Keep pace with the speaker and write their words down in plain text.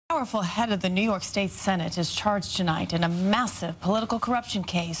Powerful head of the New York State Senate is charged tonight in a massive political corruption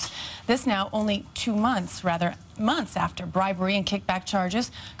case. This now only months after bribery and kickback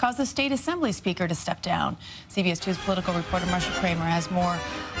charges caused the state assembly speaker to step down. CBS 2's political reporter Marcia Kramer has more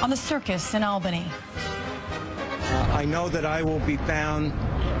on the circus in Albany. I know that I will be found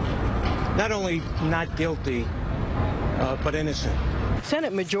not only not guilty, but innocent.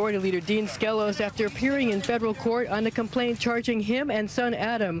 Senate Majority Leader Dean Skelos, after appearing in federal court on a complaint charging him and son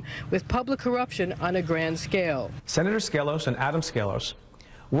Adam with public corruption on a grand scale. Senator Skelos and Adam Skelos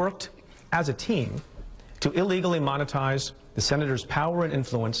worked as a team to illegally monetize the senator's power and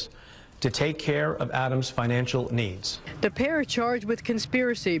influence to take care of Adam's financial needs. The pair are charged with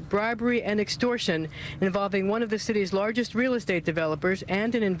conspiracy, bribery, and extortion involving one of the city's largest real estate developers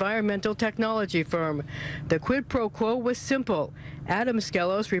and an environmental technology firm. The quid pro quo was simple. Adam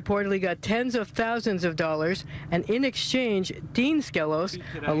Skelos reportedly got tens of thousands of dollars, and in exchange, Dean Skelos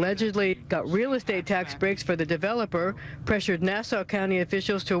allegedly got real estate tax breaks for the developer, pressured Nassau County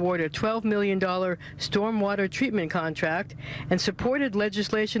officials to award a $12 million stormwater treatment contract, and supported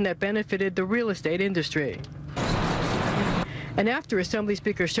legislation that benefited the real estate industry. And after Assembly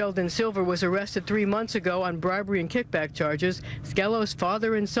Speaker Sheldon Silver was arrested 3 months ago on bribery and kickback charges, Skelos'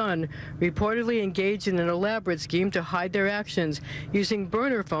 father and son reportedly engaged in an elaborate scheme to hide their actions, using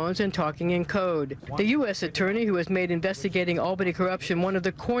burner phones and talking in code. The U.S. attorney, who has made investigating Albany corruption one of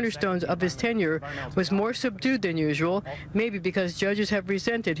the cornerstones of his tenure, was more subdued than usual, maybe because judges have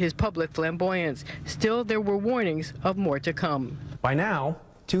resented his public flamboyance. Still, there were warnings of more to come. By now,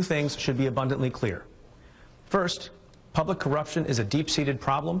 two things should be abundantly clear. First, public corruption is a deep-seated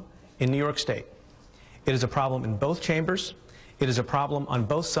problem in New York State. It is a problem in both chambers. It is a problem on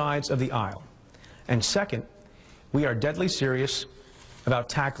both sides of the aisle. And second, we are deadly serious about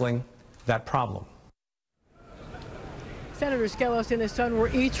tackling that problem. Senator Skelos and his son were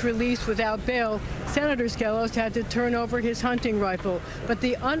each released without bail. Senator Skelos had to turn over his hunting rifle. But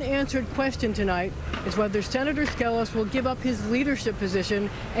the unanswered question tonight is whether Senator Skelos will give up his leadership position,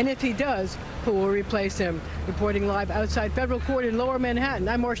 and if he does, who will replace him. Reporting live outside federal court in Lower Manhattan,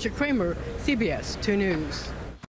 I'm Marcia Kramer, CBS 2 News.